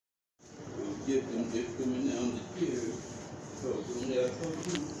get them just coming down the stairs. So from there,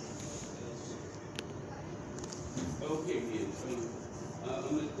 okay, yes. I'm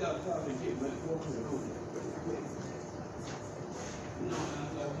gonna stop talking and get my walking over. No,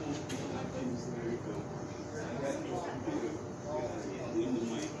 I won't be like this very good. I got this computer in the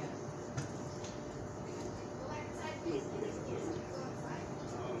mic.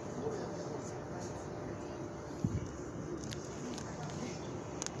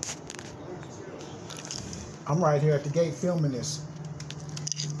 I'm right here at the gate filming this.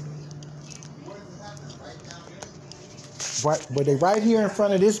 Right, but they right here in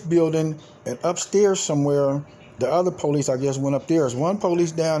front of this building and upstairs somewhere. The other police, I guess, went up there. There's one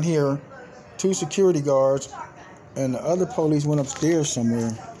police down here, 2 security guards, and the other police went upstairs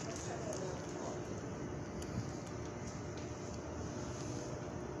somewhere.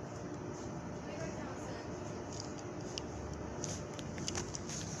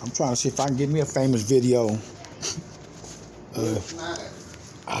 I'm trying to see if I can get me a famous video.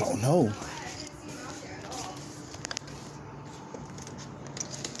 I don't know.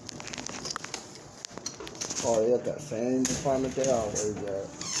 Oh, they got that same department they always got.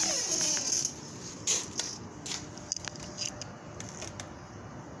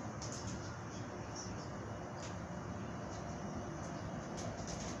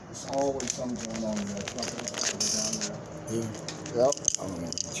 There's always something going on in that company down there. Yeah. Yep. I don't know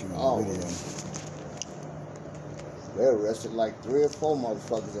what you video. They arrested like 3 or 4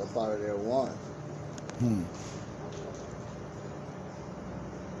 motherfuckers up out of there one.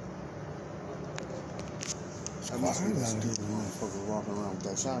 I must be that stupid motherfucker walking around with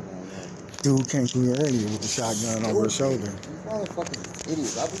that shotgun. Dude came through here earlier with the shotgun over his shoulder. You motherfucking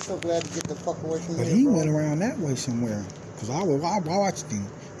idiots. I'll be so glad to get the fuck away from But here, he bro. went around that way somewhere. Because I watched him.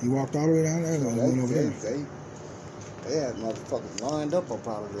 He walked all the way down there and went over there. They had motherfuckers lined up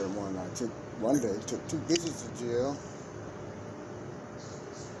out of there one night. One day, took 2 bitches to jail.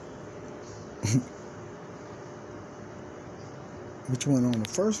 Which one, on the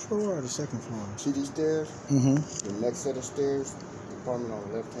first floor or the second floor? See these stairs? Mm-hmm. The next set of stairs, the apartment on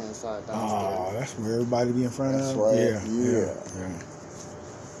the left-hand side downstairs. Oh, that's where everybody be in front That's of? right. Yeah.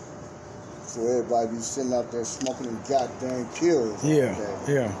 So everybody be sitting out there smoking them goddamn pills. Yeah.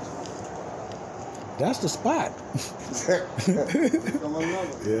 That's the spot.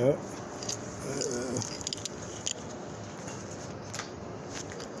 Yeah.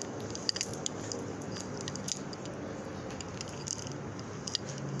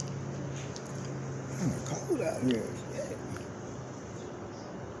 Cold out here.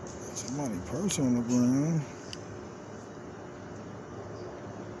 Somebody purse on the ground.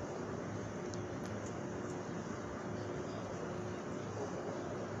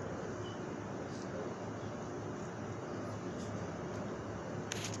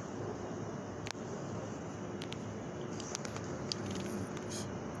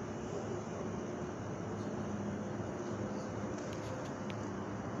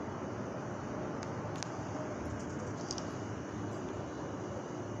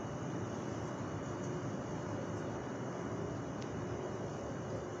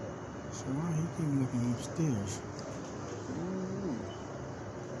 So why he keep looking upstairs?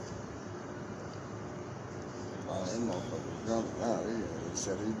 Oh, that motherfucker jumping out. He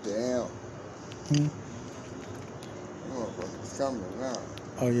shut it down. That motherfucker's coming now.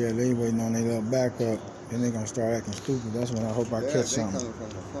 Oh yeah, they waiting on their little backup. Then they gonna start acting stupid. That's when I hope I catch something. Coming from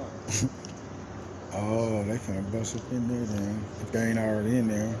the front. Oh, they finna bust up in there then. If they ain't already in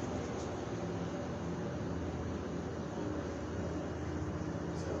there.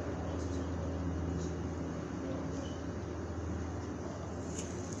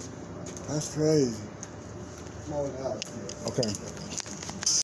 That's crazy. Come on out here. Okay.